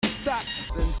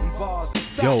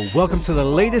Yo, welcome to the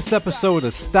latest episode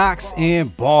of Stocks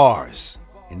and Bars.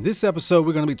 In this episode,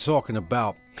 we're going to be talking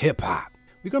about hip-hop.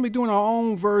 We're going to be doing our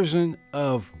own version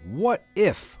of What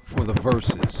If for the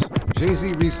verses.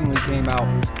 Jay-Z recently came out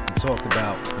and talked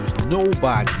about there's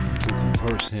nobody who can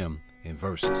verse him in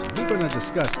verses. And we're going to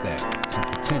discuss that, some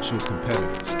potential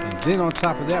competitors. And then on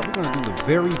top of that, we're going to do the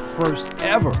very first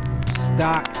ever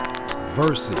stock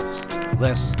versus.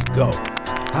 Let's go.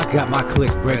 I got my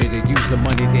clique ready to use the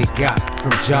money they got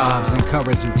from jobs,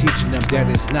 encouraging, teaching them that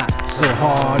it's not so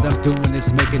hard. I'm doing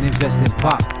this, making investing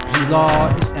pop. You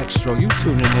law, it's extra. You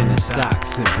tuning in to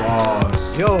Stocks and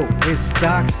Bars. Yo, it's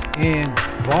Stocks and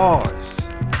Bars.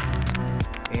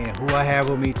 And who I have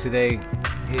with me today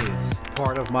is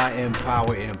part of my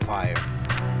Empower Empire.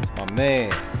 My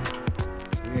man.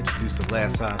 We introduced him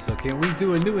last time, so can we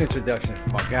do a new introduction for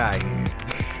my guy here?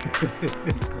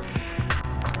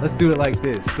 Let's do it like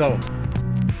this. So,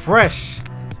 fresh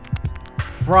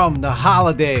from the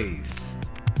holidays,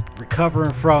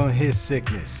 recovering from his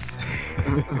sickness,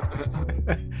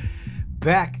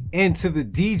 back into the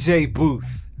DJ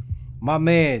booth, my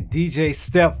man, DJ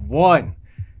Step One.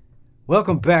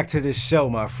 Welcome back to the show,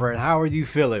 my friend. How are you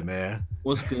feeling, man?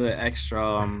 What's good, Extra?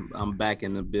 I'm back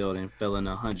in the building, feeling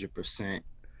 100%.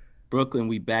 Brooklyn,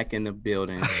 we back in the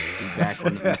building. We back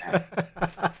on the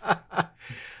map.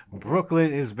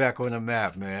 Brooklyn is back on the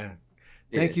map, man.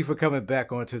 Thank you for coming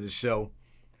back onto the show.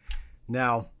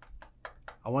 Now,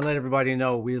 I want to let everybody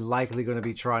know we're likely going to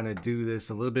be trying to do this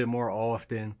a little bit more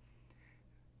often.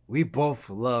 We both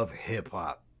love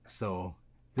hip-hop, so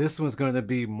this one's going to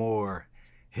be more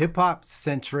hip-hop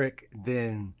centric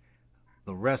than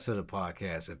the rest of the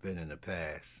podcasts have been in the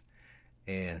past.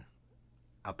 And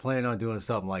I plan on doing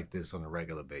something like this on a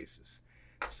regular basis.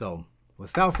 So,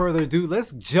 without further ado,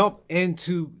 let's jump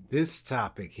into this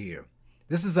topic here.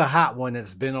 This is a hot one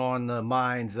that's been on the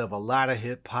minds of a lot of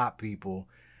hip-hop people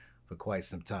for quite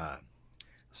some time.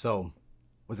 So,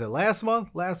 was it last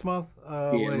month? Last month?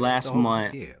 Last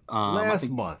month. Yeah, last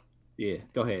month. Yeah,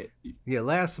 go ahead. Yeah,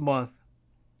 last month,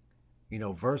 you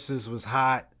know, Versus was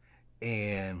hot,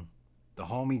 and the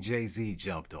homie Jay-Z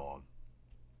jumped on.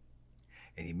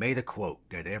 And he made a quote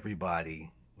that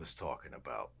everybody was talking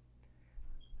about.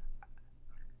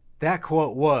 That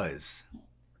quote was,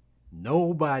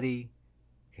 "Nobody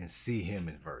can see him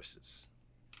in verses."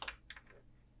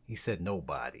 He said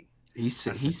nobody. He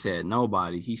said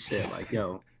nobody. He said like,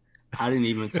 yo, I didn't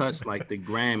even touch like the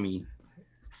Grammy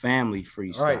family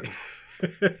freestyle.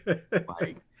 Right.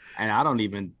 Like, and I don't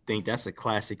even think that's a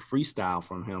classic freestyle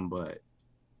from him, but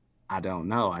I don't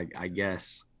know. I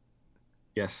guess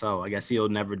so. I guess he'll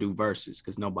never do verses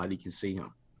because nobody can see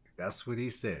him. That's what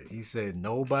he said. He said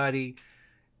nobody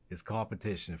is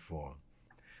competition for him.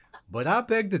 But I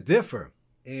beg to differ.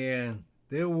 And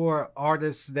there were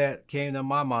artists that came to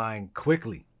my mind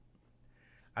quickly.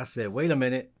 I said, wait a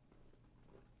minute.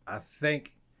 I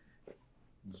think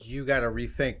you got to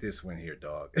rethink this one here,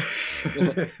 dog.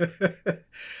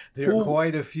 There are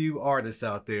quite a few artists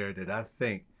out there that I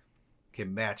think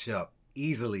can match up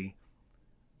easily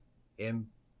and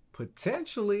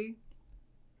potentially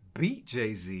beat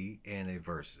Jay-Z in a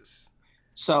versus.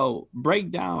 So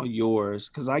break down yours,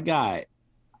 because I got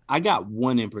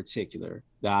one in particular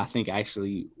that I think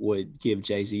actually would give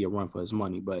Jay-Z a run for his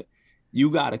money, but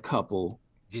you got a couple.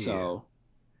 Yeah. So,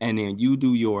 and then you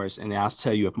do yours, and then I'll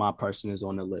tell you if my person is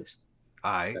on the list.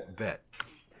 I bet.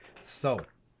 So,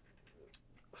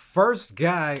 first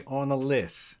guy on the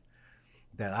list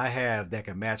that I have that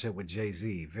can match up with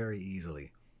Jay-Z very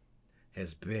easily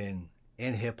has been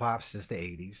in hip-hop since the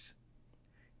 80s.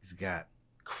 He's got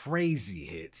crazy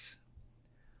hits.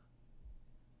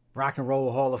 Rock and Roll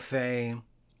Hall of Fame.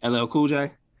 LL Cool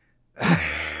J?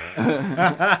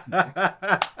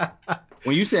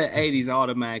 When you said 80s, I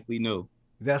automatically knew.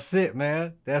 That's it,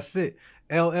 man. That's it.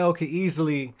 LL can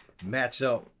easily match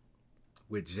up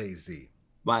with Jay-Z.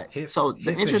 But so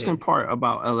the interesting part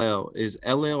about LL is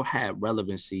LL had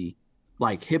relevancy,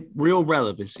 like real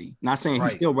relevancy. Not saying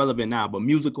he's still relevant now, but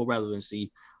musical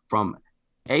relevancy from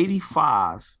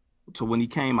 85 to when he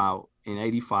came out in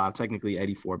 85, technically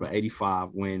 84, but 85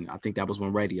 when I think that was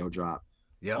when Radio dropped.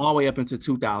 Yeah. All the way up into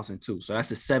 2002. So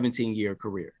that's a 17-year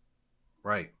career.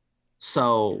 Right.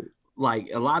 So like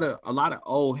a lot of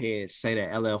old heads say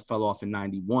that LL fell off in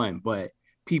 91, but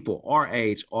people our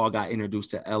age all got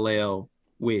introduced to LL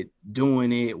with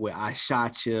Doing It, with I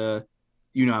Shot Ya,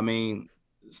 you know what I mean?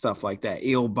 Stuff like that.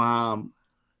 Ill Bomb,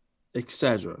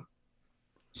 etc.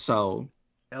 So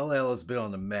LL has been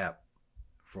on the map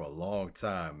for a long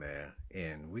time, man.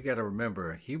 And we got to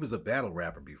remember, he was a battle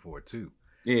rapper before, too.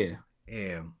 Yeah.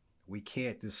 And we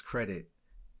can't discredit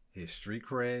his street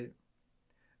cred.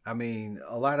 I mean,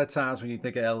 a lot of times when you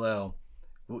think of LL,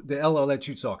 the LL that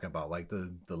you talking about, like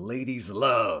the ladies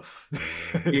love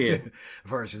yeah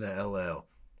version of LL.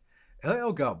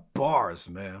 LL got bars,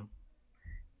 man.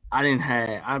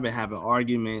 I've been having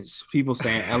arguments. People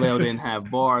saying LL didn't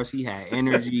have bars. He had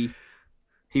energy.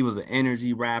 He was an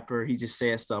energy rapper. He just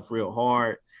said stuff real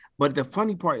hard. But the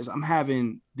funny part is I'm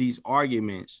having these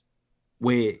arguments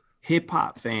with hip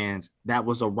hop fans that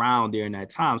was around during that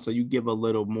time. So you give a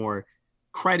little more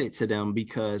credit to them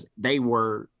because they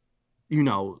were, you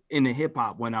know, in the hip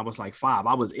hop when I was like 5.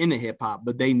 I was into hip hop,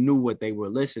 but they knew what they were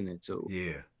listening to.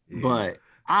 Yeah. But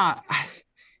I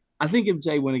think if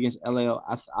Jay went against LL,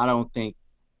 I think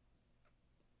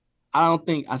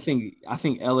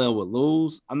LL would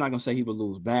lose. I'm not gonna say he would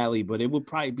lose badly, but it would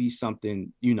probably be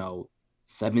something, you know,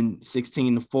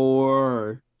 16-4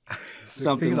 or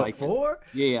something like 4.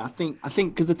 Yeah, I think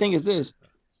because the thing is this: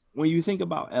 when you think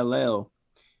about LL,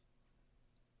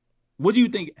 what do you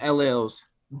think LL's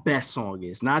best song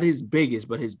is? Not his biggest,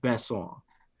 but his best song.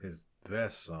 His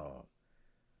best song,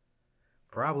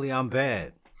 probably "I'm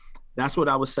Bad." That's what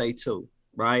I would say too,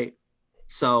 right?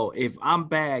 So if I'm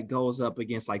Bad goes up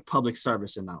against like public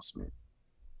service announcement,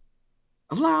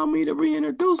 allow me to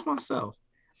reintroduce myself.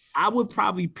 I would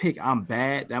probably pick I'm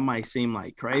Bad. That might seem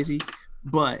like crazy,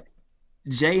 but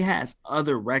Jay has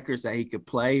other records that he could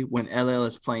play when LL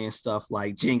is playing stuff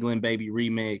like Jingling Baby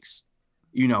Remix,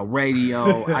 you know,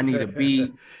 Radio, I Need a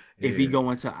Beat. If he go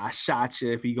into I Shot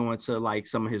You, if he go into like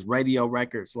some of his radio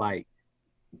records, like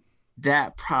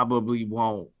that probably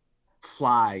won't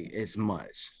fly as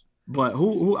much. But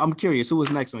who I'm curious, who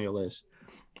was next on your list?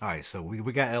 All right, so we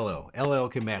got LL. LL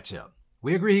can match up.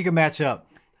 We agree he can match up.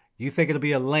 You think it'll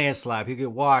be a landslide? He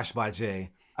get washed by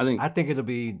Jay. I think it'll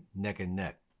be neck and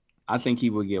neck. I think he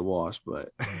would get washed, but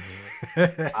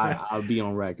I'll be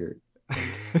on record.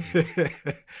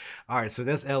 All right, so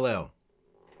that's LL.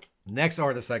 Next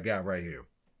artist I got right here.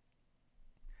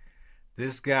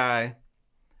 This guy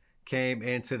came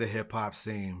into the hip hop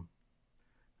scene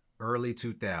early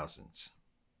 2000s.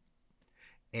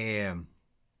 And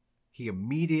he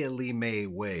immediately made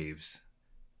waves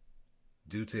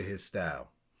due to his style.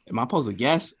 Am I supposed to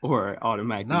guess or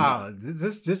automatically? Nah,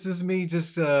 this is me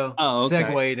just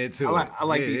segueing into it. I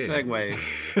like these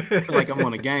segues. I feel like I'm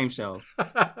on a game show.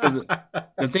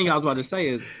 The thing I was about to say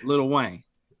is Lil Wayne.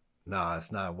 No,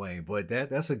 it's not Wayne, but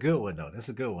that's a good one though. That's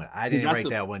a good one. I didn't write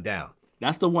that one down.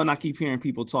 That's the one I keep hearing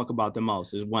people talk about the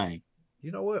most is Wayne.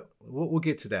 You know what? We'll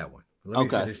get to that one. Let me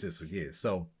finish this one. Yeah.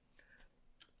 So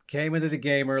came into the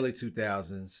game early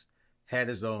 2000s, had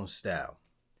his own style,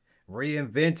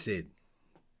 reinvented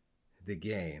the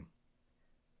game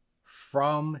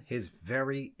from his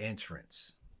very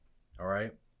entrance. All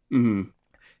right. Mm-hmm.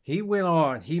 He went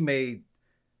on. He went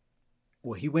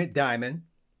diamond.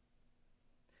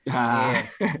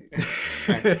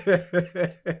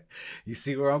 You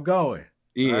see where I'm going?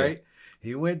 Yeah. All right.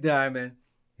 He went diamond.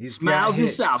 He's Smiles and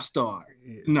South Star.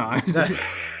 No.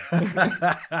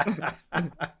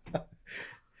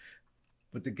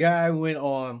 But the guy went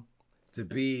on to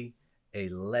be a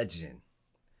legend.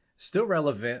 Still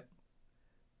relevant.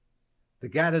 The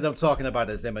guy that I'm talking about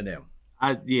is Eminem.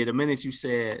 The minute you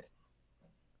said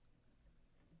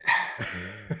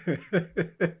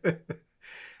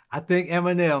I think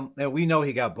Eminem, and we know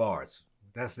he got bars.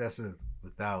 That's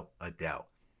without a doubt.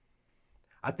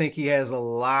 I think he has a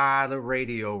lot of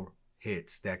radio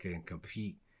hits that can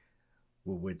compete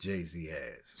with what Jay-Z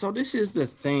has. So this is the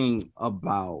thing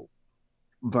about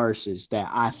verses that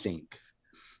I think.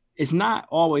 It's not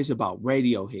always about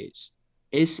radio hits.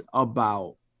 It's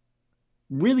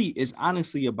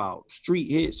honestly about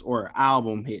street hits or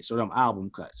album hits or them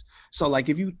album cuts. So like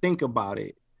if you think about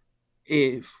it,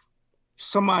 if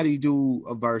somebody do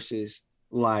a verses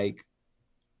like,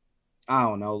 I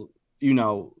don't know,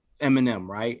 Eminem,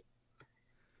 right?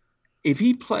 If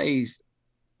he plays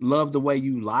Love the Way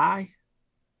You Lie,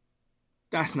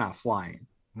 that's not flying.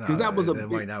 Because that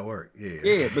might not work. Yeah.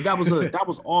 Yeah, but that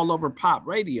was all over pop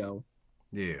radio.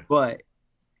 Yeah. But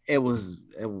it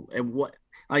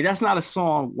like that's not a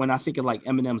song when I think of like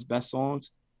Eminem's best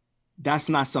songs. That's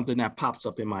not something that pops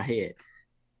up in my head.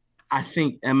 I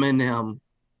think Eminem.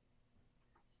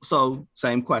 So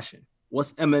same question.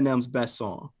 What's Eminem's best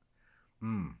song?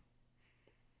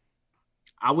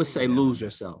 I would say Lose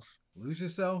Yourself. Lose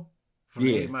Yourself? From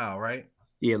 8 Mile, right?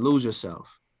 Yeah, Lose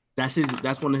Yourself.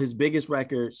 That's one of his biggest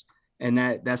records, and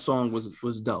that song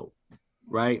was dope,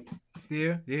 right?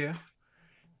 Yeah.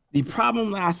 The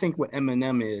problem that I think with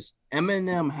Eminem is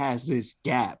Eminem has this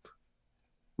gap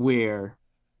where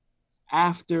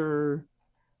after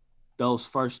those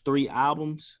first 3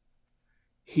 albums,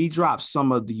 he dropped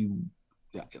some of the,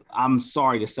 I'm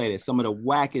sorry to say this, some of the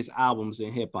wackest albums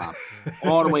in hip hop,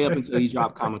 all the way up until he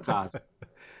dropped Kamikaze.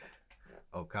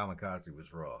 Oh, Kamikaze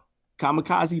was raw.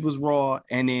 Kamikaze was raw,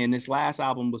 and then this last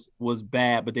album was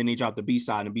bad, but then he dropped the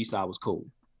B-side, and the B-side was cool.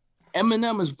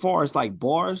 Eminem, as far as like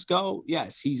bars go,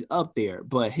 yes, he's up there,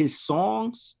 but his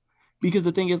songs, because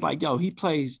the thing is like, yo, he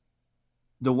plays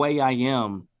The Way I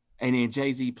Am, and then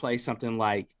Jay-Z plays something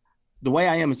like The Way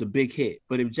I Am is a big hit,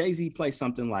 but if Jay-Z plays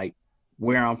something like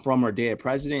Where I'm From or Dead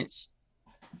Presidents,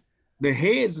 the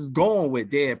heads is going with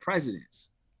Dead Presidents.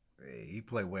 Hey, he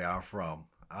played Where I'm From.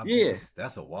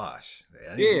 That's a wash.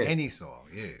 Any song,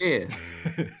 yeah.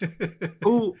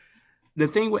 Who the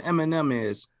thing with Eminem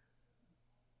is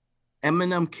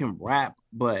Eminem can rap,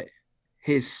 but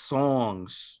his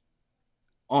songs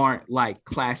aren't like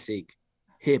classic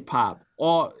hip hop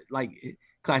or like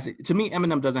classic. To me,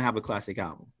 Eminem doesn't have a classic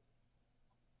album.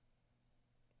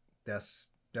 That's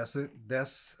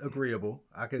agreeable.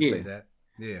 I can say that.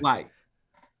 Yeah.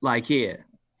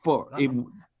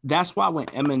 That's why when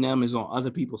Eminem is on other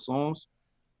people's songs,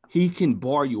 he can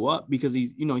bar you up because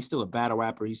he's still a battle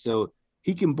rapper.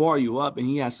 He can bar you up and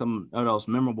he has some of those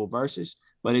memorable verses,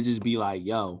 but it just be like,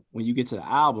 yo, when you get to the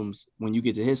albums, when you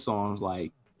get to his songs,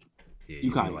 like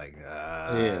you kind of like,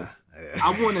 I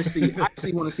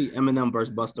actually want to see Eminem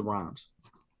versus Busta Rhymes.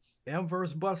 M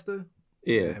versus Busta?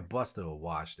 Yeah. And Busta will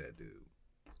watch that dude.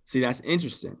 See, that's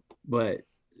interesting, but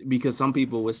because some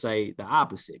people would say the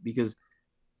opposite, because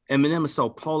Eminem is so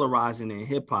polarizing in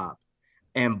hip hop,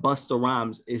 and Busta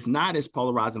Rhymes is not as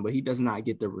polarizing, but he does not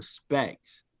get the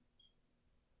respect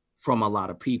from a lot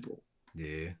of people.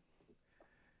 Yeah.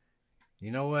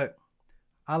 You know what?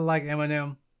 I like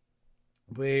Eminem,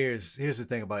 but here's the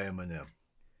thing about Eminem.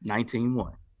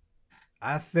 19-1.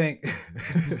 I think,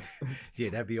 yeah,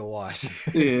 that'd be a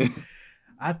wash. Yeah.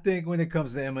 I think when it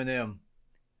comes to Eminem,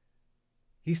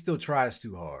 he still tries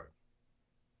too hard.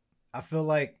 I feel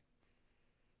like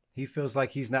he feels like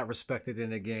he's not respected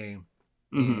in the game.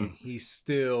 Mm-hmm. And he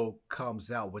still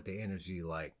comes out with the energy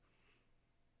like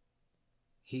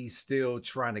he's still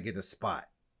trying to get a spot.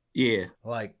 Yeah.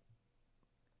 Like,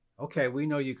 okay, we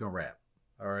know you can rap.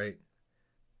 All right.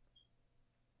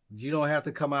 You don't have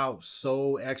to come out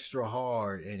so extra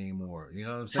hard anymore. You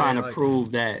know what I'm saying? Trying to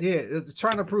prove that. Yeah, it's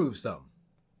trying to prove something.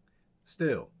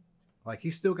 Still. Like,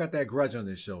 he still got that grudge on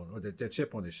his shoulder, or that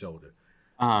chip on his shoulder.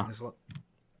 It's like,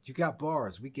 you got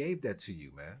bars. We gave that to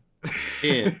you, man.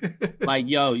 Yeah. Like,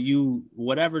 yo, you,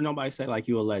 whatever nobody say, like,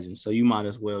 you a legend. So you might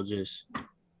as well just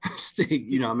stick,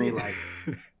 you know what I mean? Like,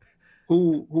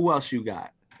 who else you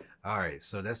got? All right,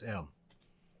 so that's M.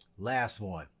 Last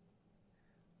one.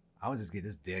 I would just get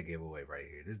this dead giveaway right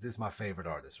here. This is my favorite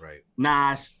artist, right?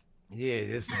 Nas. Yeah,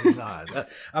 this is Nas.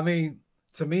 I mean,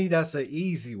 to me, that's an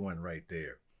easy one right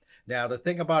there. Now, the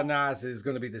thing about Nas is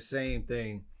going to be the same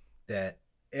thing that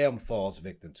M falls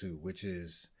victim to, which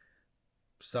is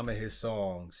some of his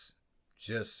songs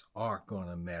just aren't going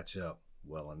to match up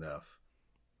well enough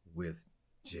with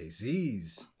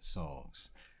Jay-Z's songs.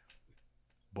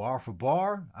 Bar for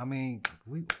bar, I mean,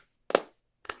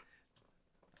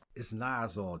 it's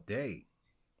Nas all day.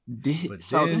 But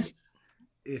so then,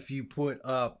 if you put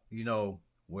up,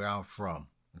 Where I'm From,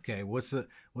 okay, what's a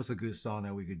good song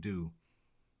that we could do?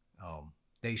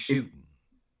 They Shooting,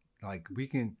 like we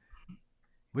can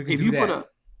do that.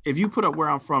 If you put up Where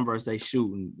I'm From versus They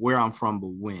Shooting, Where I'm From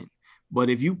will win. But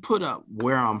if you put up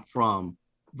Where I'm From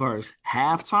versus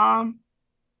Halftime,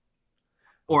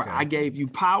 or I Gave You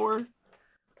Power.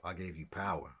 I Gave You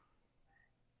Power.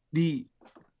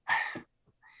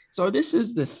 So this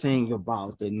is the thing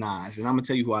about the Nas, and I'm gonna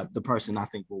tell you who the person I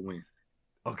think will win.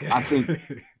 Okay.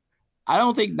 I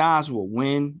don't think Nas will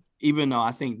win, even though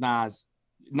I think Nas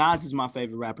is my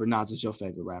favorite rapper. Nas is your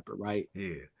favorite rapper, right?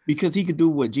 Yeah. Because he could do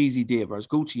what Jeezy did versus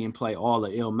Gucci and play all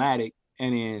of Illmatic,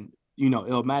 and then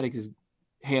Illmatic is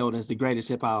hailed as the greatest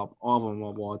hip hop album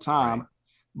of all time, right.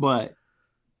 But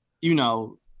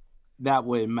that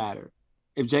wouldn't matter.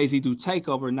 If Jay-Z do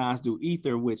Takeover, Nas do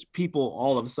Ether, which people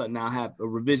all of a sudden now have a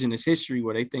revisionist history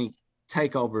where they think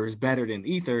Takeover is better than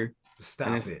Ether.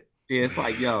 Stop it. Yeah, it's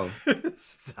like, yo.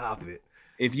 Stop it.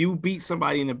 If you beat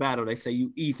somebody in a battle, they say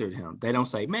you ethered him. They don't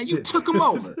say, man, you took him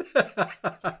over.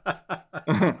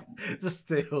 Just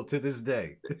still to this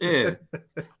day. Yeah.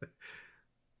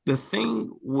 The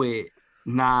thing with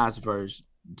Nas versus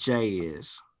Jay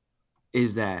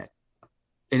is that,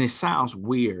 and it sounds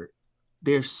weird,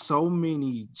 there's so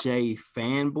many Jay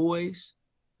fanboys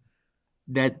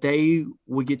that they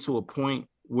will get to a point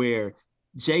where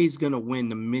Jay's going to win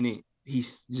the minute he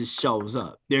just shows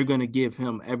up. They're going to give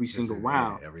him every single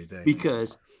round. Everything.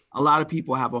 Because a lot of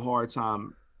people have a hard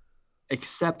time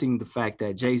accepting the fact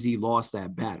that Jay-Z lost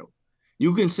that battle.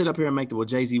 You can sit up here and make the, well,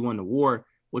 Jay-Z won the war.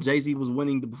 Well, Jay-Z was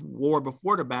winning the war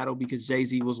before the battle because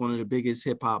Jay-Z was one of the biggest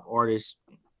hip hop artists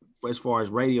as far as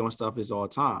radio and stuff is all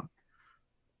time.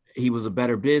 He was a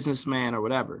better businessman or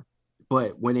whatever.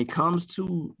 But when it comes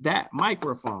to that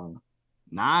microphone,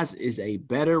 Nas is a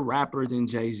better rapper than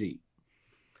Jay-Z.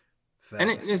 And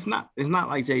it's not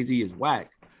like Jay-Z is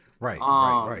whack.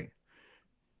 Right.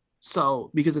 So,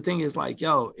 because the thing is like,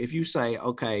 yo, if you say,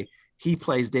 okay, he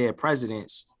plays Dead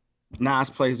Presidents, Nas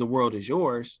plays The World Is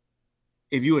Yours.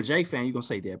 If you're a Jay fan, you're going to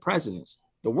say Dead Presidents.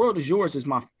 The World Is Yours is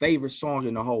my favorite song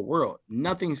in the whole world.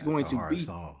 Nothing's going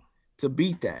to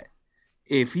beat that.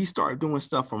 If he start doing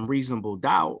stuff from Reasonable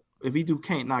Doubt, if he do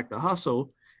Can't Knock the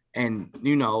Hustle, and,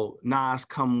 you know, Nas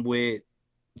come with,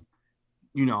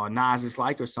 you know, a Nas Is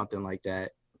Like or something like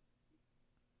that,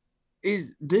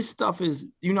 this stuff is,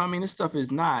 you know what I mean? This stuff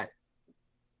is not,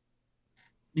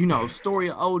 you know, Story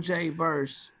of OJ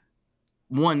verse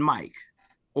One Mic,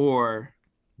 or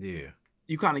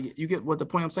you kind of get what the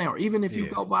point I'm saying. Or even if you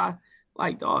go by,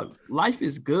 like, dog, Life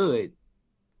Is Good.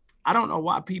 I don't know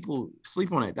why people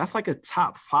sleep on it. That's like a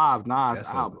top 5 Nas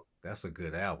album. That's a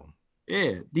good album.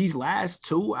 Yeah, these last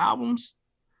 2 albums,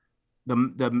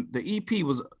 the EP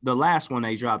was the last one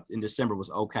they dropped in December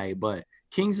was okay, but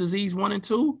King's Disease 1 and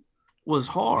 2 was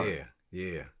hard.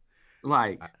 Yeah.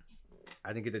 Like,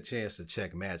 I didn't get a chance to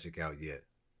check Magic out yet,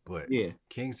 but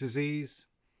King's Disease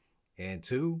and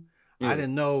 2, I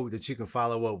didn't know that you can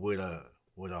follow up with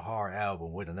a hard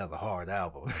album with another hard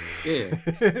album. Yeah.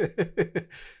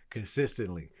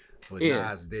 Consistently. But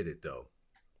Nas did it though.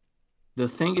 The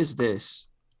thing is this.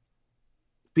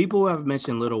 People have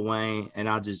mentioned Lil Wayne, and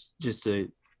I'll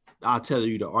tell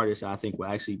you the artist I think will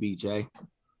actually beat Jay.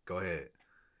 Go ahead.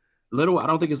 I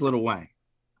don't think it's Lil Wayne.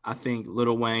 I think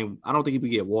Lil Wayne, I don't think he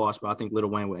would get washed, but I think Lil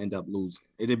Wayne would end up losing.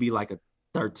 It'd be like a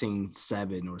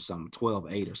 13-7 or something,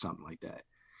 12-8 or something like that.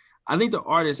 I think the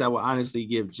artist that will honestly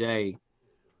give Jay,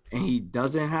 and he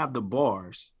doesn't have the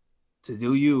bars to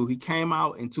do you. He came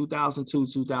out in 2002,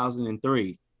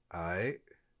 2003. All right.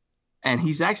 And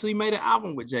he's actually made an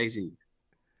album with Jay-Z.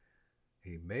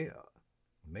 He made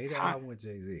an album with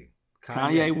Jay-Z.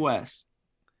 Kanye West.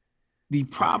 The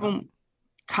problem,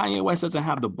 Kanye West doesn't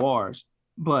have the bars,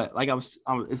 but like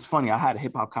it's funny. I had a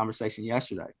hip hop conversation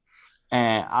yesterday,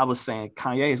 and I was saying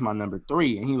Kanye is my number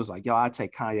 3, and he was like, "Yo, I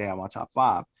take Kanye out my top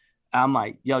 5." And I'm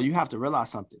like, "Yo, you have to realize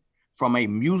something from a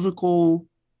musical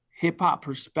hip hop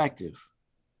perspective.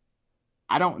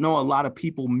 I don't know a lot of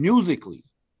people musically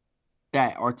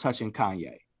that are touching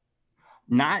Kanye.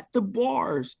 Not the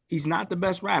bars. He's not the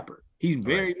best rapper. He's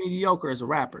very mediocre as a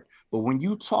rapper. But when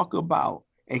you talk about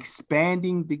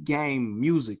expanding the game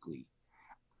musically,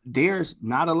 there's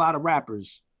not a lot of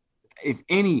rappers, if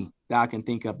any, that I can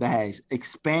think of that has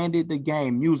expanded the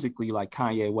game musically like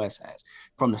Kanye West has.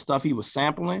 From the stuff he was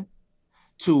sampling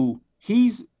to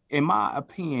in my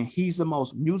opinion, he's the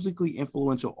most musically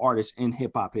influential artist in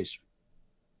hip hop history.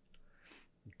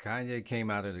 Kanye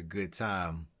came out at a good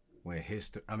time when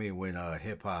hip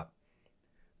hop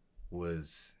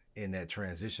was in that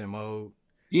transition mode.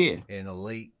 Yeah. In the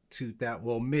late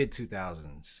 2000, mid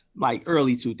 2000s. Like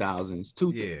early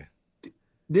 2000s.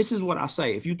 This is what I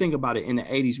say. If you think about it, in the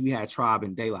 80s, we had Tribe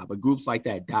and De La, but groups like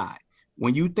that died.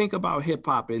 When you think about hip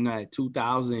hop in that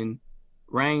 2000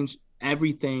 range,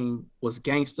 everything was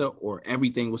gangster or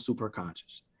everything was super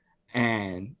conscious.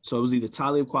 And so it was either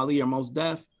Talib Kweli or Mos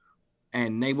Def,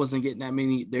 and they wasn't getting that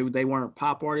many, they weren't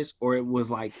pop artists, or it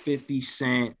was like 50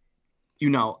 Cent. You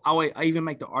know, I even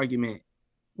make the argument,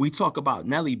 we talk about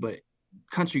Nelly, but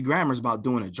Country Grammar is about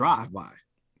doing a drive-by.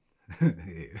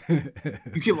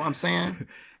 You get what I'm saying?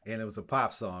 And it was a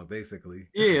pop song, basically.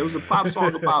 Yeah, it was a pop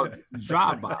song about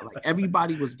drive-by. Like,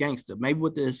 everybody was gangster, maybe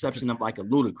with the exception of like a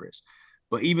Ludacris.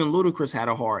 But even Ludacris had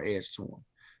a hard edge to him.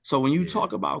 So when you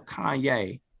talk about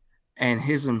Kanye and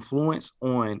his influence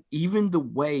on even the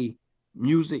way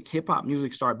music, hip hop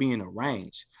music start being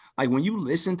arranged, like when you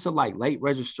listen to like Late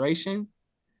Registration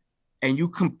and you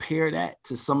compare that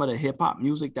to some of the hip hop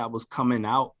music that was coming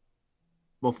out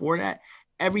before that,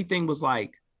 everything was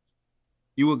like,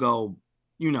 you would go,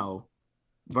 you know,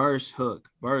 verse, hook,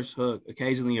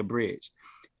 occasionally a bridge.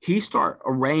 He start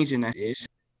arranging that ish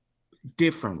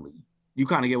differently. You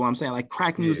kind of get what I'm saying? Like,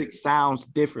 crack music sounds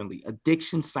differently.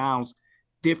 Addiction sounds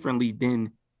differently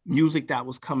than music that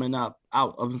was coming out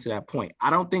up until that point. I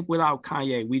don't think without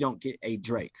Kanye, we don't get a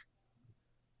Drake.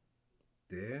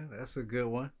 Yeah, that's a good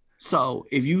one. So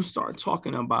if you start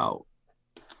talking about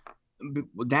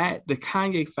that, the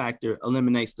Kanye factor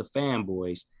eliminates the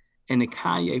fanboys, and the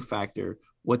Kanye factor,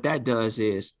 what that does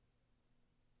is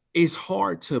it's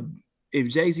hard to if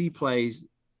Jay-Z plays,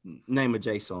 name a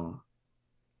Jay song.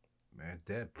 Man,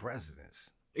 Dead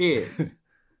Presidents. Yeah.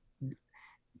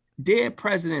 Dead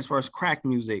Presidents versus crack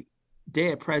music,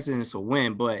 Dead Presidents will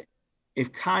win. But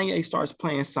if Kanye starts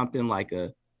playing something like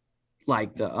the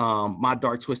My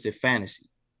Dark Twisted Fantasy,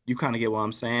 you kind of get what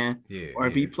I'm saying? Yeah. Or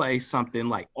if he plays something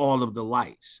like All of the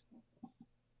Lights,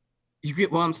 you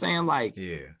get what I'm saying? Like,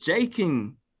 Jay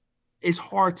can, it's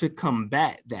hard to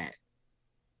combat that.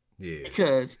 Yeah.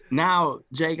 Because now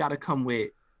Jay got to come with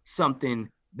something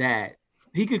that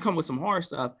he could come with some hard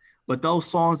stuff, but those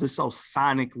songs are so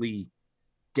sonically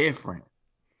different.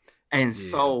 And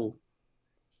so,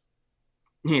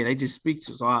 they just speak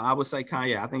to. So I would say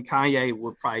Kanye. I think Kanye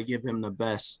would probably give him the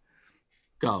best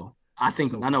go. I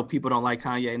know people don't like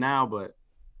Kanye now, but.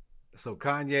 So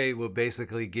Kanye will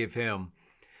basically give him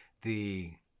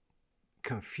the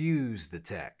confused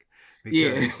attack.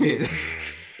 Yeah.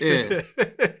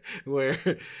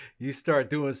 Where you start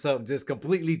doing something just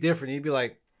completely different. He'd be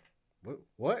like,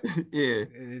 what? Yeah.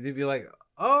 And he'd be like,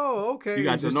 oh, okay. You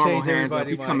got your normal hands up.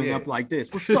 He coming up like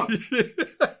this. What's up?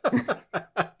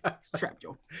 Trap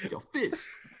your fist.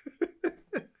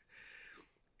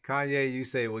 Kanye, you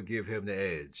say, will give him the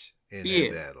edge in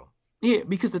that battle. Yeah,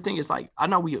 because the thing is, like, I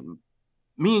know me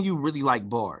and you really like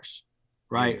bars,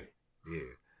 right? Yeah.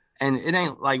 And it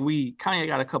ain't like Kanye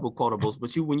got a couple quotables,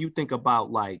 but when you think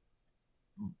about like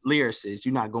lyricists,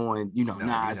 you're not going,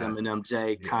 Nas, Eminem,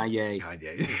 Jay, Kanye.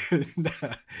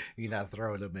 You're not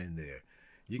throwing them in there.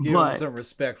 You give him some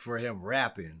respect for him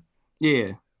rapping.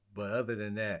 Yeah. But other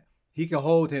than that, he can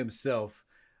hold himself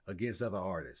against other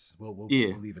artists. We'll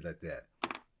leave it at that.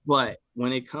 But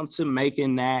when it comes to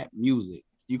making that music,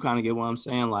 you kind of get what I'm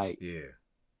saying? Like,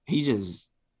 he just,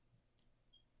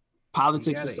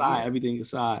 politics aside, everything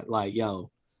aside, like,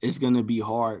 it's going to be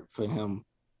hard for him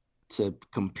to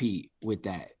compete with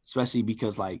that, especially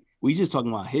because, like, we just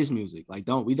talking about his music. Like,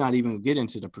 we not even get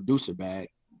into the producer bag.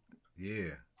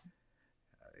 Yeah,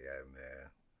 man.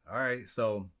 All right,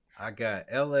 so I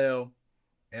got LL,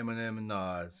 Eminem, and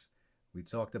Nas. We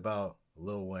talked about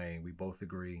Lil Wayne. We both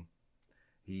agree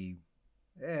he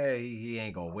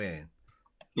ain't gonna win.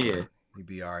 Yeah, he'd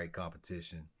be all right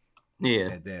competition. Yeah,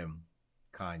 and then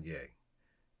Kanye,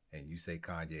 and you say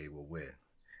Kanye will win.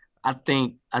 I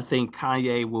think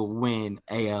Kanye will win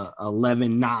a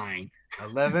 11-9.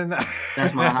 11?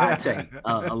 That's my hot take.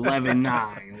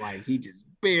 11-9. Like, he just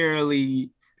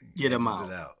barely get him out.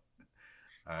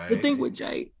 All right. The thing with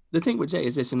Jay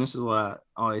is this, and this is what I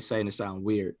always say, and it sounds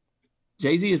weird.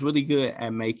 Jay-Z is really good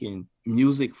at making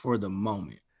music for the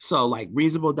moment. So, like,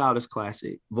 Reasonable Doubt is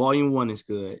classic. Volume 1 is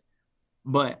good.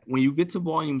 But when you get to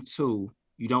Volume 2,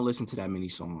 you don't listen to that many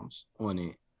songs on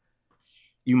it.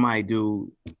 You might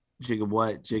do Jigga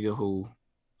What, Jigga Who,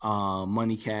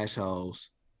 Money Cash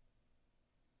Hoes.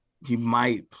 You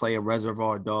might play a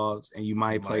Reservoir Dogs, and you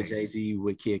might play Jay-Z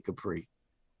with Kid Capri.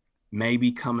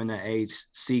 Maybe Coming to Age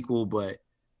sequel, but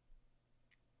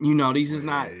these is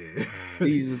not.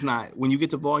 When you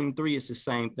get to Volume 3, it's the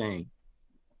same thing.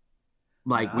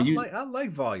 Like I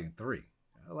like Volume 3.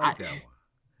 I like that one.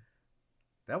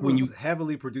 That was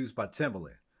heavily produced by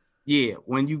Timbaland. Yeah,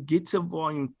 when you get to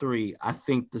Volume 3, I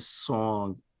think the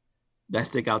song that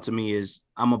stick out to me is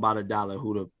 "I'm About $1."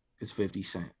 Who is 50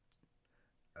 Cent?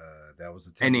 That was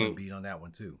the Timbaland beat on that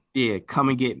one too. Yeah, Come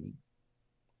and Get Me.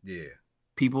 Yeah,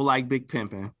 People Like Big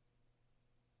Pimpin'.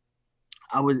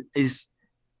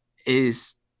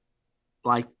 Is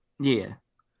like, yeah.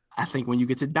 I think when you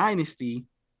get to Dynasty,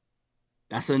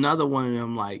 that's another one of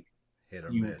them, like, hit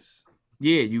or miss.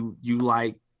 Yeah, you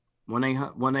like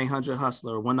 1-800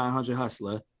 Hustler, 1-900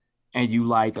 Hustler, and you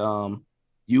like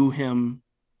You, Him,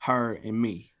 Her, and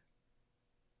Me.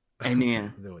 And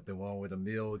then the one with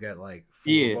Emil got like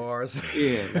 4 bars.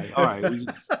 Yeah, like, all right,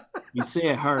 we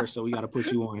said her, so we got to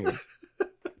put you on here.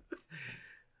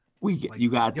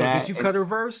 You got that. Did you cut her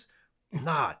verse?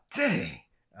 Nah, dang.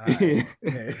 Right.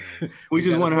 We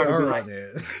just want her to be like,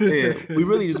 we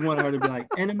really just want her to be like,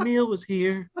 and Emil was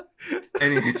here.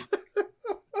 And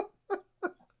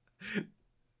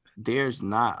there's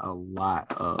not a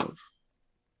lot of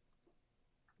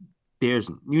you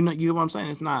know what I'm saying?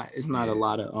 It's not a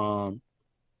lot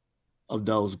of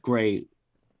those great,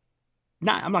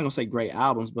 I'm not gonna say great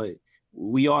albums, but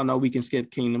we all know we can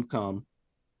skip Kingdom Come.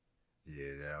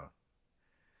 Yeah.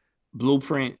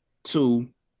 Blueprint 2,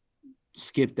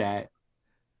 skip that.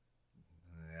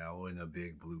 Yeah, I wasn't a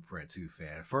big Blueprint 2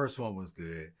 fan. First one was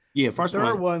good. Yeah,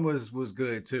 third one was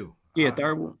good too. Yeah,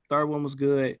 third one was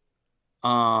good.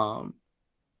 When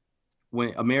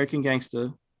American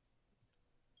Gangster,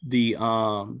 the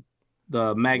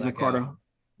Magna Carta,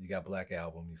 You got Black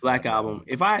Album. Black Album.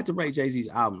 If I had to rate Jay-Z's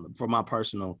album for my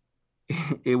personal,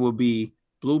 it would be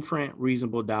Blueprint,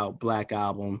 Reasonable Doubt, Black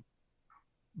Album.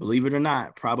 Believe it or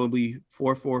not, probably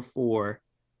 444.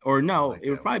 Or no, it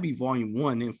would probably be Volume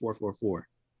 1 then 444.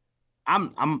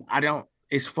 I don't.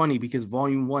 It's funny because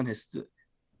Volume 1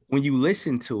 when you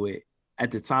listen to it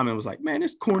at the time, it was like, man,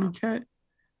 it's corny cat.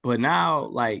 But now,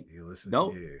 like,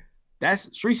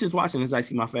 that's Streets is Watching is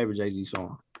actually my favorite Jay-Z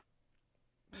song.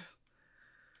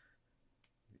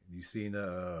 You seen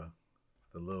the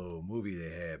little movie they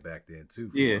had back then too,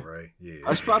 right? Yeah.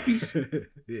 Hush Puppies?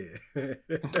 Yeah.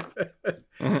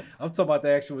 I'm talking about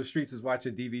the actual Streets is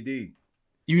Watching DVD.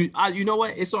 You know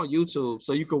what? It's on YouTube,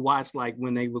 so you could watch like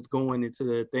when they was going into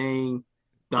the thing,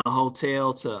 the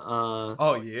hotel to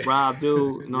rob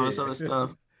dude and all this other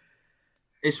stuff.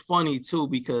 It's funny too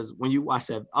because when you watch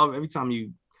that, every time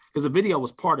because the video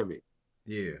was part of it.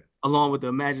 Yeah. Along with the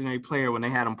imaginary player when they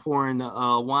had him pouring the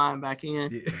wine back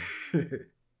in. Yeah.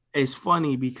 It's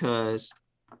funny because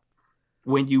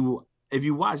if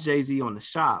you watch Jay-Z on The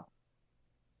Shop,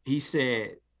 he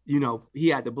said, he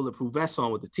had the bulletproof vest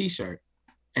on with the t-shirt.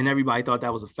 And everybody thought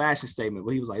that was a fashion statement,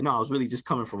 but he was like, no, I was really just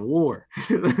coming from war. I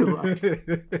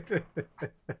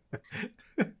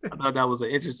thought that was an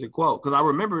interesting quote. Because I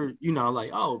remember,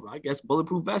 I guess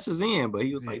bulletproof vest is in. But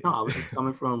he was like, no, I was just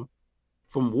coming from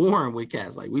warring with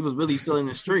cats. Like, we was really still in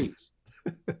the streets.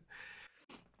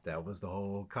 That was the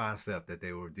whole concept that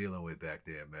they were dealing with back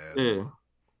then, man. Yeah. All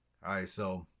right,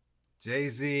 so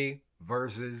Jay-Z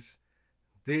versus,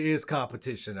 there is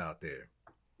competition out there.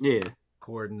 Yeah.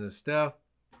 According to Steph,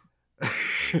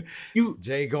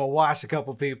 Jay gonna wash a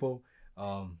couple people.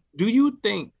 Do you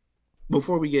think,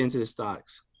 before we get into the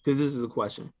stocks, because this is a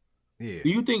question, do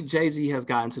you think Jay-Z has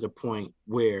gotten to the point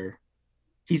where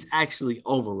he's actually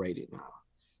overrated now?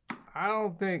 I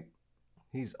don't think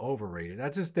he's overrated. I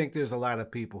just think there's a lot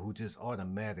of people who just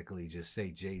automatically just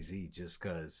say Jay-Z just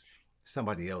because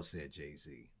somebody else said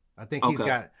Jay-Z. I think he's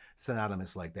got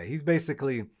synonymous like that. He's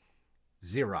basically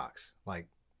Xerox. Like,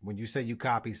 when you say you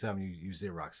copy something, you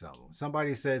Xerox something.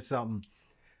 Somebody says something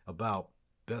about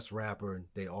best rapper,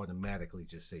 they automatically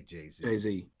just say Jay-Z.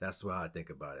 Jay-Z. That's what I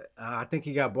think about it. I think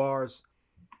he got bars.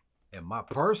 In my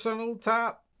personal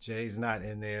top, Jay's not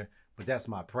in there, but that's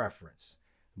my preference.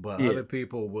 But other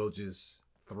people will just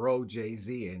throw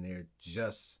Jay-Z in there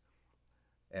just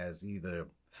as either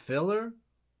filler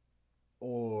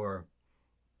or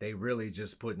they really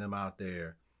just putting him out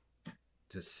there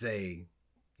to say,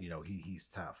 he's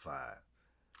top 5.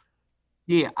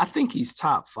 Yeah, I think he's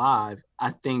top 5.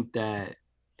 I think that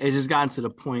it's just gotten to the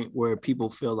point where people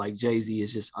feel like Jay-Z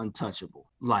is just untouchable.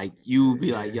 Like, you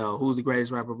be like, yo, who's the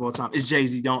greatest rapper of all time? It's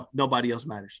Jay-Z. Nobody else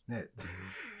matters.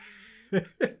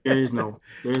 There is no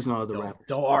other rapper.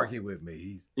 Don't argue with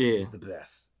me. He's the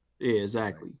best. Yeah,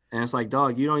 exactly. Right. And it's like,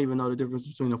 dog, you don't even know the difference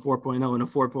between a 4.0 and a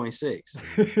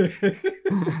 4.6.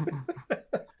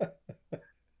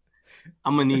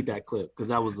 I'm gonna need that clip because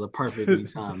that was a perfectly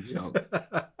timed joke.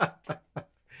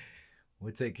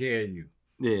 We'll take care of you.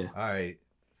 Yeah. All right.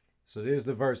 So there's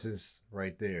the verses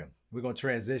right there. We're gonna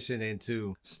transition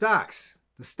into stocks.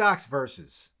 The stocks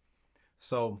verses.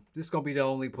 So this is gonna be the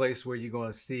only place where you're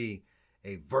gonna see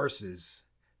a versus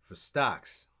for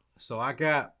stocks. So I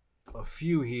got a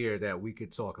few here that we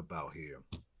could talk about here.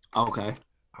 Okay.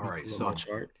 All right. So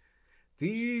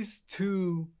these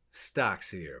two stocks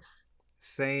here.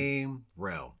 Same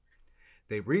realm.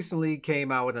 They recently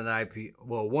came out with an IPO.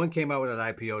 Well, one came out with an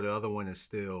IPO. The other one is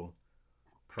still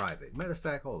private. Matter of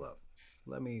fact, hold up.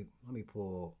 Let me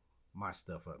pull my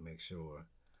stuff up. Make sure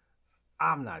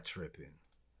I'm not tripping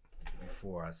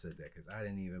before I said that because I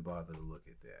didn't even bother to look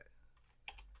at that.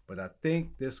 But I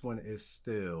think this one is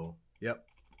still. Yep,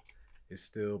 it's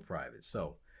still private.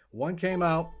 So one came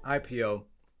out IPO.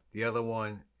 The other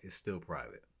one is still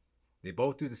private. They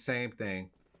both do the same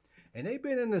thing. And they've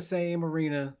been in the same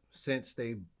arena since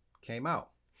they came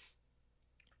out.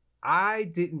 I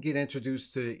didn't get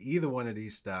introduced to either one of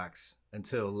these stocks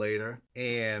until later.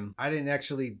 And I didn't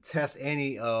actually test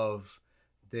any of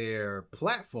their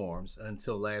platforms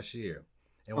until last year.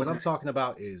 And what I'm talking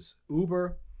about is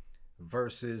Uber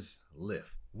versus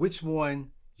Lyft. Which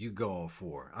one you going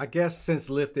for? I guess since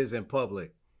Lyft is in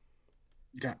public,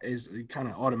 it kind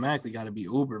of automatically got to be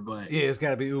Uber. But yeah, it's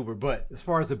got to be Uber. But as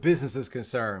far as the business is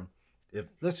concerned,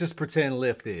 let's just pretend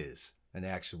Lyft is an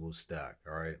actual stock,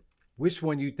 all right? Which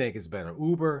one you think is better,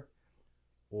 Uber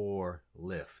or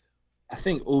Lyft? I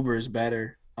think Uber is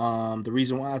better. The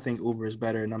reason why I think Uber is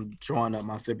better, and I'm drawing up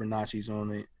my Fibonacci's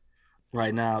on it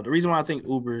right now. The reason why I think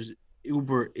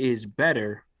Uber is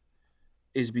better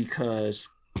is because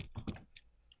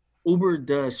Uber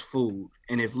does food,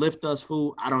 And if Lyft does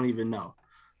food, I don't even know.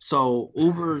 So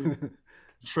Uber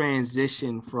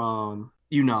transitioned from,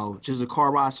 just a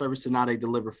car ride service to now they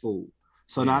deliver food.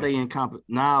 So now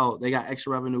now they got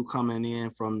extra revenue coming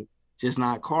in from just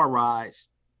not car rides,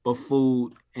 but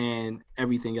food and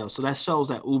everything else. So that shows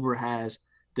that Uber has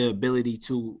the ability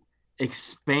to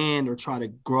expand or try to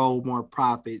grow more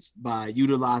profits by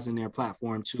utilizing their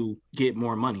platform to get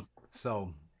more money.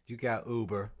 So you got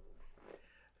Uber.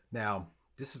 Now,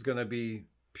 this is going to be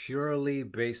purely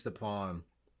based upon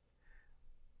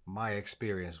my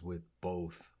experience with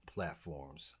both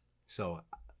platforms. So,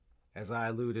 as I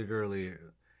alluded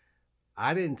earlier,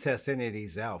 I didn't test any of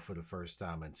these out for the first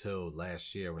time until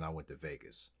last year when I went to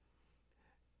Vegas.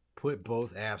 Put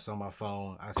both apps on my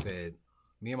phone. I said,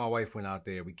 me and my wife went out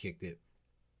there, we kicked it.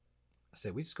 I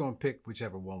said, we just going to pick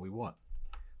whichever one we want.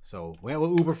 So, went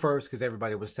with Uber first because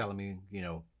everybody was telling me,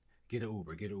 get an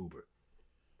Uber.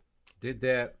 Did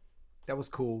that. That was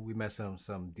cool. We met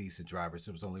some decent drivers.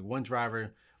 There was only one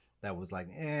driver that was like,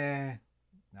 I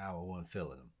wasn't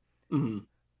feeling him. Mm-hmm.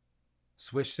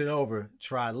 Switched it over,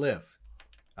 tried Lyft.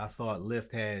 I thought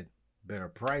Lyft had better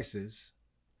prices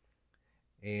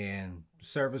and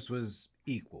service was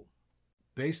equal.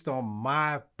 Based on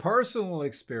my personal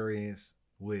experience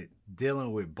with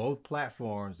dealing with both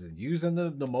platforms and using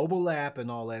the mobile app and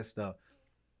all that stuff,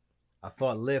 I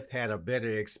thought Lyft had a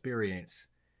better experience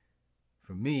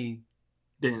for me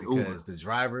than because Uber. The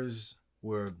drivers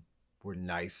were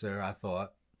nicer, I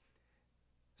thought.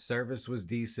 Service was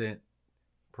decent.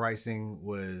 Pricing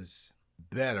was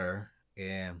better.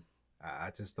 And I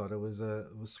just thought it was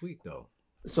sweet, though.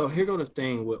 So here go the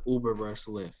thing with Uber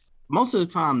versus Lyft. Most of the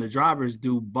time, the drivers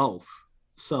do both.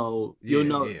 So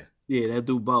they'll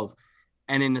do both.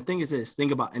 And then the thing is this,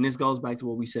 and this goes back to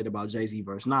what we said about Jay-Z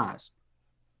versus Nas.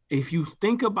 If you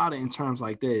think about it in terms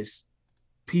like this,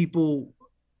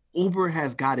 Uber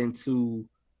has got into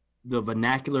the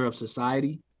vernacular of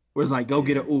society where it's like, go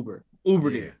get an Uber.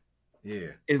 There. Yeah.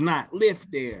 It's not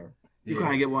Lyft there. You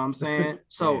kind of get what I'm saying?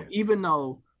 So even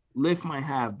though Lyft might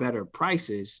have better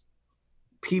prices,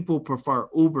 people prefer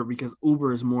Uber because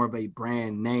Uber is more of a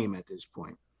brand name at this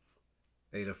point.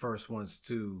 They the first ones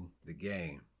to the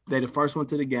game. They're the first one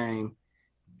to the game.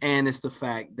 And it's the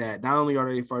fact that not only are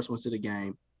they the first ones to the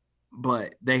game,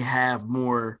 but they have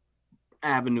more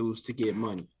avenues to get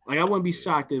money. Like, I wouldn't be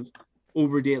shocked if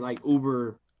Uber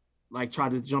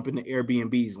tried to jump into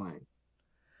Airbnb's lane.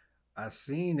 I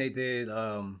seen they did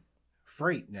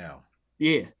freight now.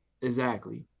 Yeah,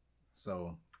 exactly.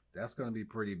 So that's going to be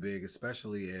pretty big,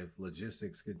 especially if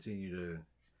logistics continue to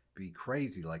be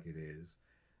crazy like it is.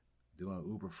 Doing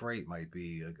Uber freight might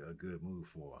be a good move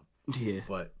for them. Yeah.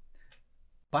 But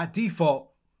by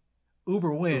default,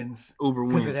 Uber wins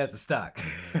because it has a stock.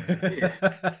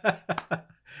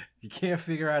 You can't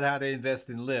figure out how to invest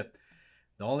in Lyft.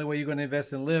 The only way you're going to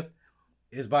invest in Lyft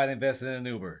is by investing in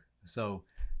Uber. So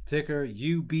ticker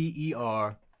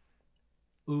UBER.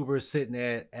 Uber sitting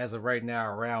at, as of right now,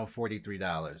 around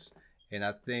 $43. And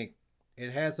I think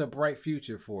it has a bright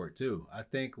future for it too. I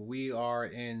think we are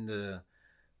in the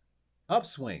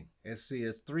upswing. Let's see,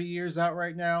 it's 3 years out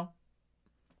right now.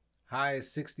 High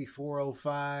is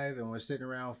 64.05 and we're sitting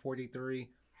around 43.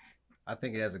 I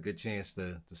think it has a good chance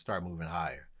to start moving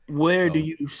higher. Where do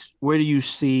you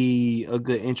see a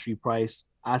good entry price?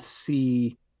 I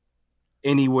see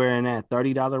anywhere in that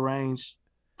 $30 range.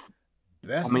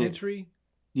 Entry?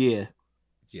 Yeah.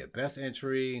 Yeah, best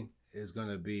entry is going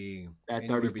to be at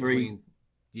 33.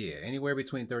 Anywhere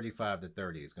between 35 to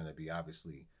 30 is going to be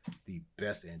obviously the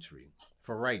best entry.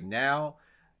 For right now,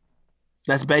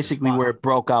 that's basically where it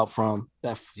broke out from.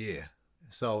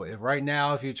 So if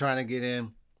you're trying to get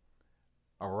in,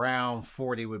 around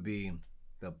 40 would be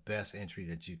the best entry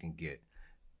that you can get.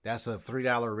 That's a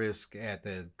 $3 risk at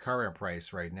the current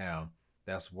price right now.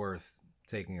 That's worth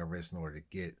taking a risk in order to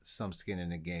get some skin in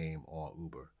the game on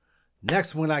Uber.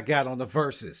 Next one I got on the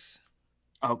Versus.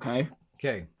 Okay.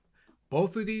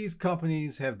 Both of these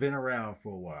companies have been around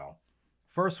for a while.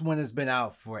 First one has been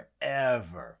out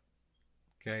forever.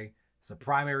 Okay. It's a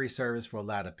primary service for a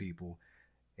lot of people.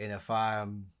 And if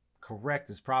I'm correct,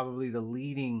 it's probably the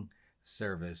leading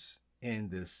service in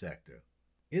this sector.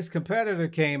 Its competitor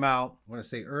came out, I want to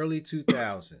say early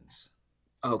 2000s.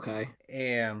 Okay.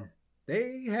 And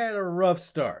they had a rough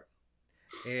start.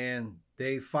 And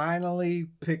they finally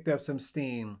picked up some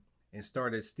steam and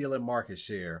started stealing market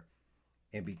share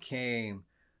and became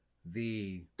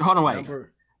the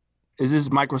Is this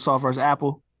Microsoft versus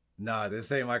Apple? Nah,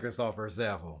 this ain't Microsoft versus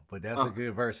Apple, but that's a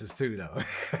good versus too, though.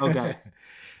 Okay.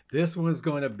 This one's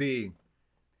going to be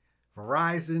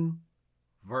Verizon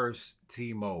versus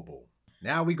T-Mobile.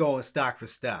 Now we going stock for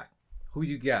stock. Who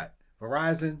you got?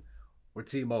 Verizon or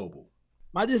T-Mobile?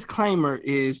 My disclaimer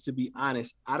is, to be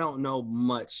honest, I don't know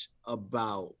much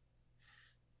about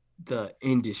the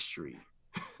industry.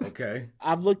 Okay.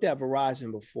 I've looked at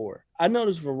Verizon before. I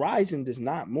noticed Verizon does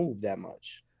not move that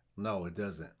much. No, it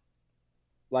doesn't.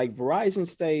 Like Verizon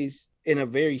stays in a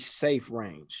very safe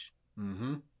range.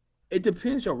 Mm-hmm. It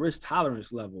depends your risk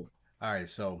tolerance level. All right,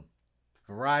 so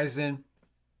Verizon,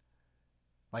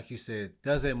 like you said,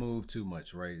 doesn't move too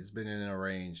much, right? It's been in a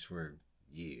range for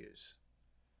years.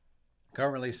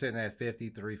 Currently sitting at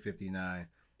 53, 59.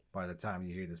 By the time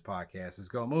you hear this podcast, it's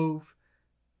going to move.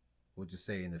 We'll just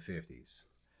say in the 50s.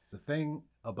 The thing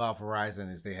about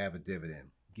Verizon is they have a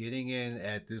dividend. Getting in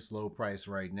at this low price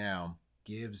right now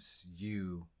gives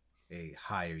you a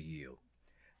higher yield.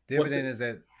 Dividend is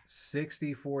at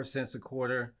 64 cents a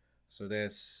quarter. So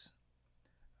that's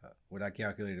what I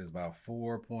calculated is about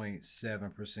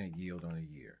 4.7% yield on a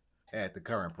year at the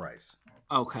current price.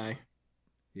 Okay.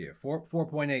 Yeah,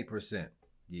 4.8%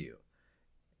 yield.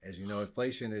 As you know,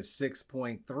 inflation is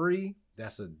 6.3.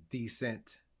 That's a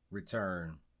decent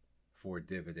return for a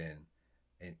dividend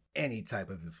in any type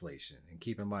of inflation. And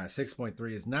keep in mind,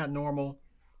 6.3 is not normal.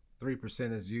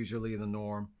 3% is usually the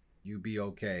norm. You be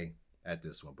okay at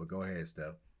this one. But go ahead,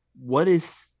 Steph. What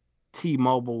is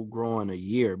T-Mobile growing a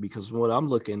year? Because what I'm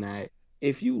looking at,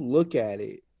 if you look at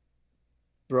it,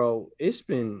 bro, it's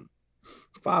been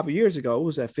 5 years ago, it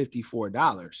was at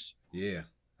 $54. Yeah.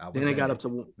 Then it got up to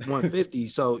 150.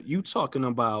 So you talking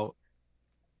about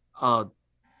a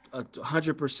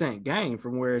 100% gain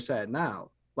from where it's at now.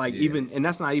 Like even, and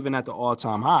that's not even at the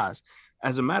all-time highs.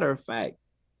 As a matter of fact,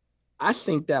 I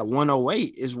think that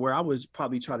 108 is where I was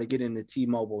probably try to get into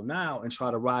T-Mobile now and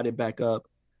try to ride it back up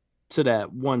to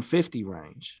that 150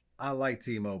 range. I like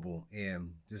T-Mobile,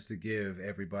 and just to give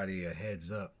everybody a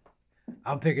heads up,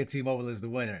 I'm picking T-Mobile as the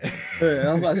winner.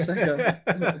 Yeah, I'm about to say,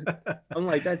 I'm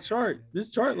like that chart. This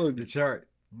chart looks the chart.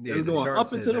 Yeah, it's going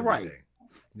up and to the right.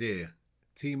 Yeah,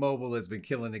 T-Mobile has been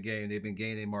killing the game. They've been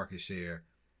gaining market share.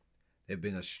 They've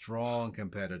been a strong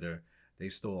competitor. They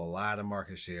stole a lot of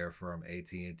market share from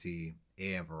AT&T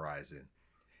and Verizon,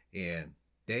 and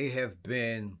they have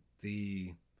been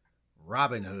the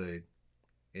Robin Hood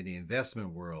in the investment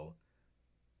world.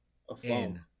 But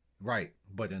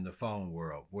in the phone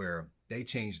world, where they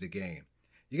changed the game.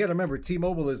 You got to remember,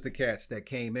 T-Mobile is the cats that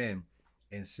came in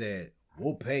and said,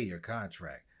 we'll pay your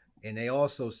contract. And they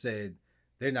also said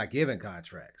they're not giving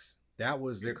contracts. That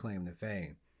was their claim to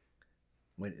fame.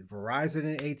 When Verizon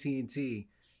and AT&T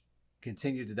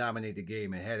continued to dominate the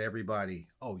game and had everybody,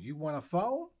 oh, you want a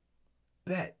phone?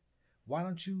 Bet. Why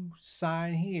don't you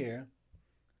sign here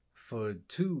for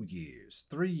 2 years,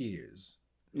 3 years?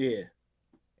 Yeah.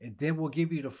 And then we'll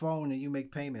give you the phone and you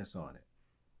make payments on it.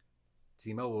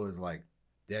 T-Mobile is like,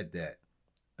 dead.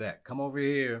 Bet. Come over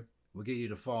here. We'll get you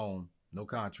the phone. No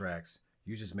contracts.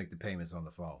 You just make the payments on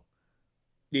the phone.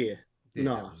 Yeah.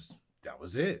 No. That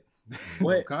was it.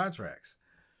 No contracts.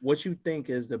 What you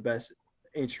think is the best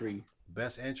entry?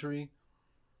 Best entry?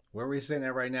 Where we're sitting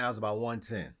at right now is about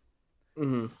 110.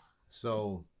 Mm-hmm.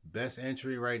 So best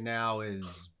entry right now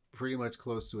is pretty much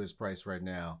close to his price right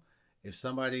now. If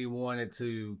somebody wanted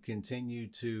to continue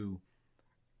to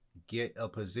get a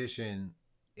position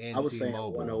in I was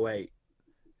T-Mobile, saying 108.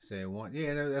 Say one,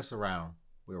 yeah, that's around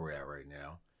where we're at right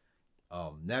now.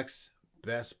 Next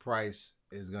best price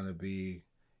is gonna be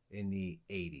in the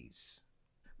 80s,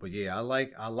 but yeah, I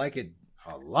like it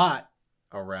a lot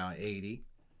around 80.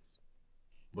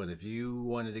 But if you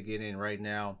wanted to get in right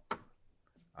now,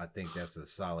 I think that's a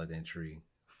solid entry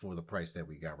for the price that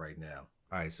we got right now.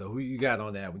 All right, so who you got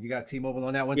on that one? You got T-Mobile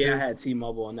on that one too? Yeah, I had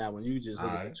T-Mobile on that one. You just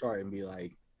look at the chart and be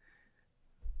like,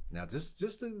 now just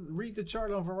to read the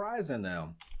chart on Verizon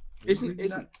now.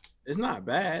 It's not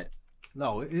bad.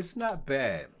 No, it's not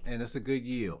bad, and it's a good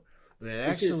yield. But it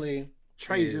actually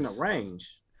trades in a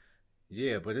range.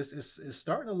 Yeah, but it's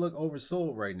starting to look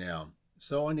oversold right now.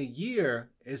 So on the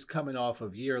year, it's coming off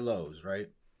of year lows, right?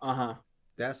 Uh-huh.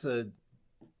 That's a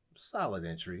solid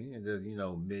entry in the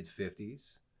mid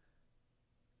 50s.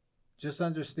 Just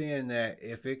understand that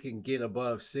if it can get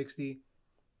above 60,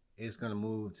 it's going to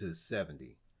move to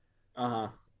 70. Uh-huh.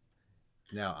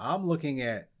 Now, I'm looking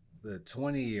at the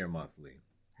 20-year monthly.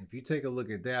 If you take a look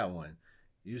at that one,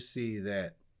 you see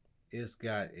that it's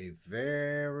got a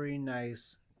very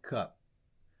nice cup.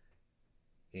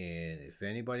 And if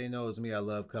anybody knows me, I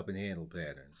love cup and handle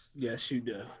patterns. Yes, you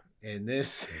do. And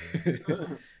this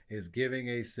is giving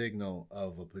a signal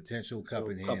of a potential cup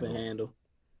and handle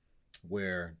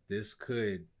where this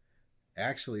could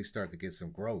actually start to get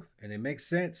some growth. And it makes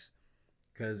sense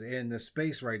because in the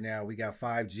space right now, we got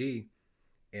 5G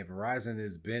And Verizon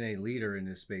has been a leader in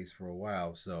this space for a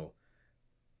while, so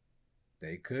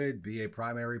they could be a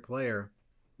primary player.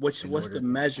 What's the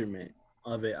measurement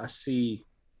of it? I see.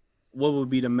 What would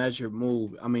be the measured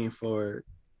move? I mean,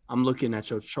 I'm looking at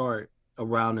your chart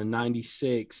around the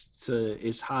 96 to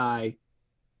its high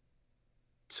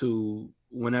to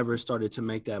whenever it started to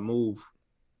make that move.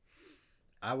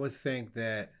 I would think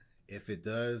that if it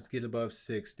does get above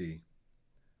 60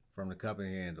 from the cup and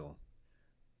handle,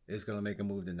 it's going to make a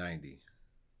move to 90.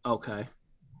 Okay.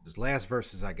 This last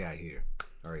verses I got here.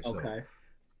 All right. Okay. So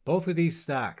both of these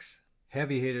stocks,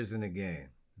 heavy hitters in the game,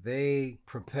 they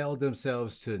propelled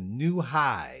themselves to new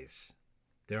highs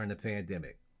during the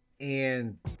pandemic.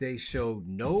 And they showed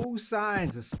no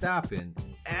signs of stopping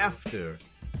after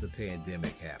the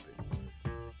pandemic happened.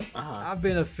 I've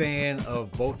been a fan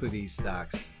of both of these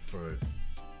stocks for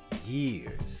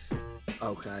years.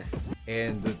 Okay.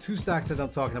 And the two stocks that I'm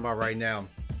talking about right now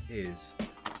is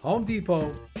Home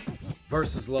Depot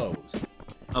versus Lowe's.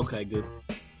 Okay, good.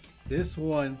 This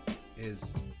one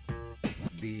is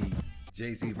the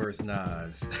Jay-Z versus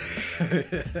Nas,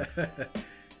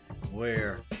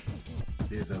 where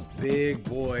there's a big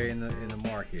boy in the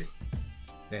market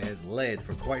that has led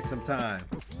for quite some time,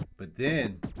 but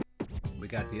then we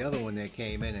got the other one that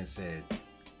came in and said,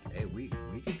 hey, we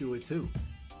can do it too.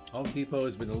 Home Depot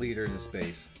has been a leader in the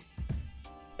space.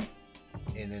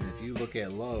 And then if you look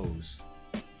at Lowe's,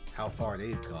 how far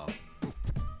they've come,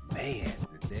 man,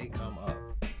 did they come up.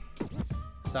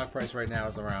 Stock price right now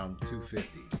is around $250.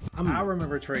 I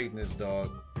remember trading this dog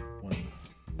when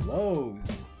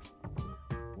Lowe's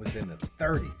was in the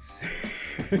 30s.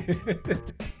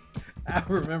 I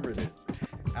remember this.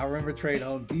 I remember trading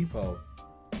Home Depot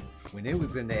when it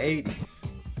was in the 80s.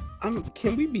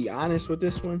 Can we be honest with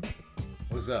this one?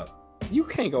 What's up? You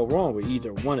can't go wrong with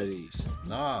either one of these.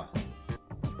 Nah,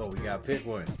 but we gotta pick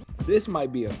one. This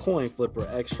might be a coin flipper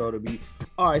extra to be.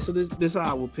 All right, so this is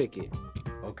how I will pick it.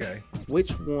 Okay.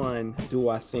 Which one do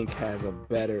I think has a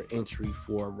better entry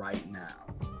for right now?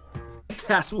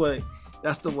 That's the way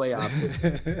I put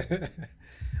it.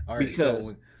 All right, because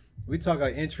so we talk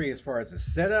about entry as far as the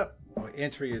setup or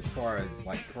entry as far as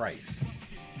like price?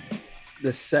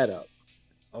 The setup.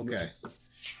 Okay.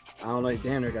 I don't know.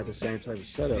 Danner got the same type of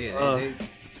setup. Yeah,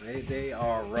 they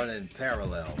are running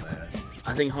parallel, man.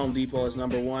 I think Home Depot is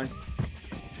number one.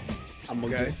 I'm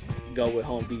gonna go with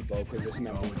Home Depot because it's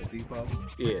number one. Depot.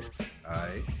 Yeah. All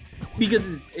right.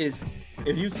 Because it's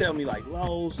if you tell me like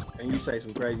Lowe's and you say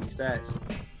some crazy stats,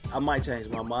 I might change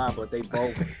my mind. But they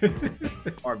both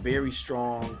are very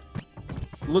strong.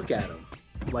 Look at them.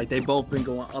 Like they both been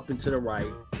going up and to the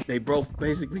right. They both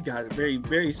basically got very,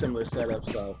 very similar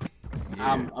setups. So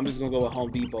yeah. I'm just gonna go with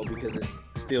Home Depot because it's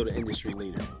still the industry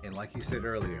leader. And like you said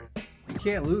earlier, you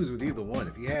can't lose with either one.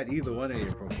 If you had either one in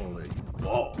your portfolio, you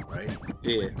ball, right?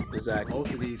 Yeah, exactly.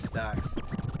 Both of these stocks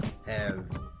have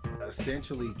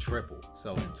essentially tripled.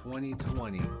 So in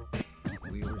 2020,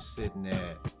 we were sitting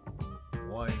at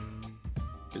one.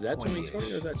 Is that 2020 or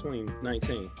is that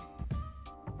 2019?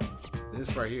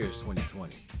 This right here is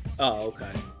 2020. Oh,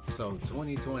 okay. So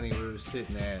 2020, we were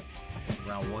sitting at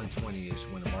around 120-ish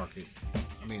when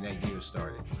that year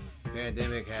started.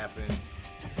 Pandemic happened,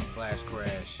 flash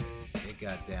crash, it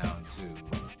got down to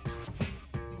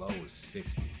low as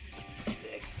 60.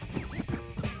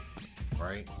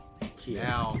 Right? Yeah.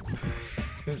 Now,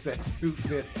 it's at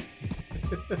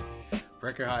 250.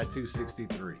 Record high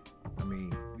 263. I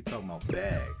mean, we talking about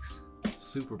bags,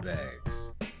 super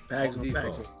bags. Bags on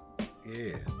bags.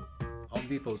 Yeah. Home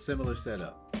Depot, similar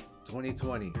setup.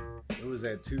 2020, it was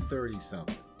at 230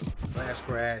 something. Flash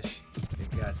crash,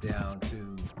 it got down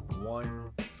to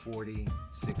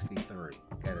 140.63.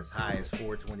 Got as high as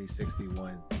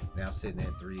 420.61. Now sitting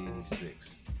at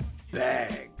 386.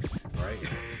 Bags, right?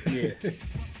 Yeah.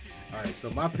 All right, so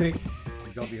my pick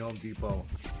is gonna be Home Depot,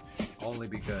 only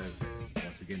because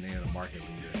once again they're the market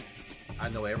leader. I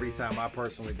know every time I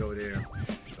personally go there,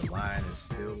 the line is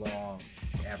still long.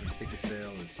 The average ticket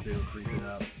sale is still creeping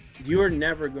up. You're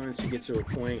never going to get to a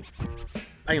point.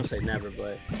 I don't say never,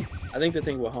 but I think the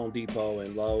thing with Home Depot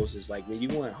and Lowe's is like when you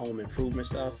want home improvement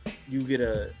stuff, you get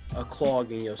a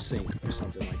clog in your sink or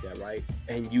something like that, right?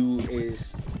 And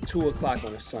it's 2:00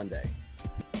 on a Sunday.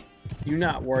 You're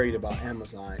not worried about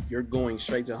Amazon. You're going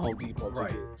straight to Home Depot to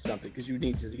get something because you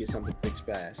need to get something fixed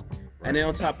fast. Right. And then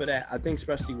on top of that, I think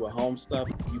especially with home stuff,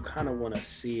 you kind of want to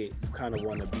see it. You kind of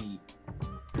want to be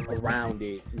around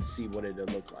it and see what it'll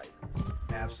look like.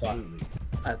 Absolutely. So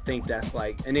I think that's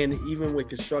like, and then even with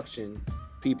construction,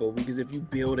 people, because if you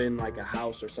build in like a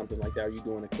house or something like that, or you're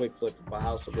doing a quick flip of a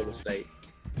house or real estate,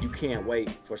 you can't wait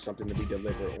for something to be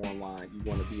delivered online. You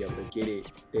want to be able to get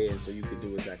it there so you can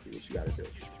do exactly what you got to do.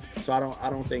 So I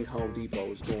don't think Home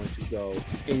Depot is going to go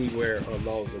anywhere, or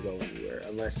Lowe's will go anywhere,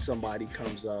 unless somebody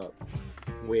comes up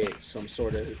with some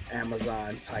sort of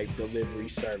Amazon type delivery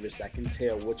service that can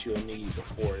tell what you'll need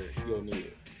before you'll need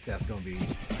it. That's gonna be,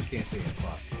 I can't say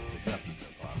impossible, it definitely is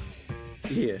impossible.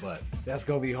 Yeah, but that's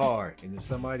gonna be hard. And if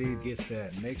somebody gets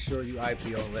that, make sure you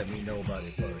IPO and let me know about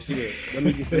it first. Yeah, let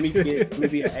me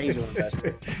be an angel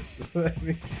investor.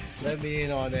 let me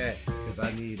in on that, because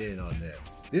I need in on that.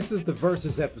 This is the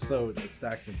Versus episode of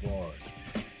Stocks and Bars,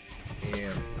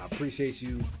 and I appreciate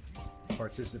you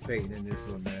participating in this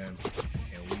one, man.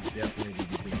 And we definitely will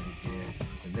be doing it again.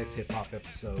 The next hip hop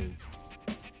episode.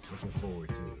 Looking forward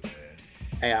to it, man.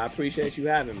 Hey, I appreciate you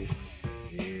having me.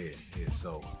 Yeah.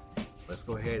 So let's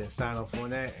go ahead and sign off on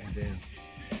that, and then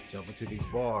jump into these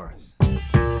bars.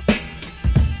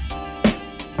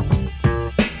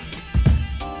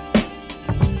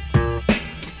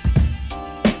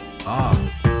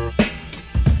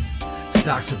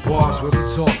 Stocks and Bars, where we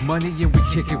talk money and we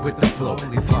kick it with the flow.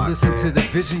 If you listen to the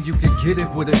vision, you can get it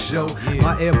with a show.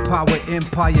 My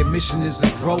empire mission is to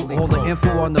grow. All the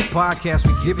info on the podcast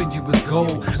we giving you is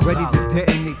gold. Ready to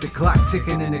detonate the clock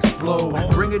ticking and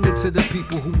explode. Bringing it to the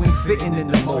people who ain't fitting in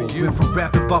the mold. Went from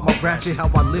rapping about my ratchet, how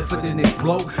I live it and it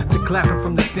blow, to clapping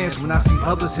from the stands when I see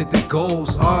others hit their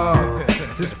goals.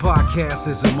 This podcast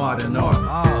is a modern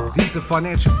art. These are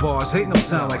financial bars, ain't no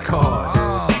sound like cars.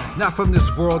 Not from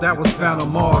this world, that was found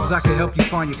on Mars. I can help you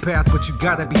find your path, but you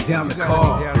gotta be down to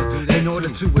carve. In order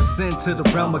to ascend to the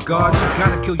realm of God, you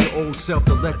gotta kill your old self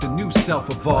to let the new self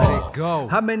evolve.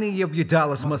 How many of your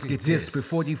dollars must get dissed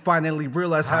before you finally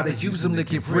realize how to use them to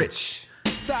get rich?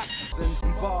 Stocks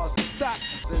and bars, stocks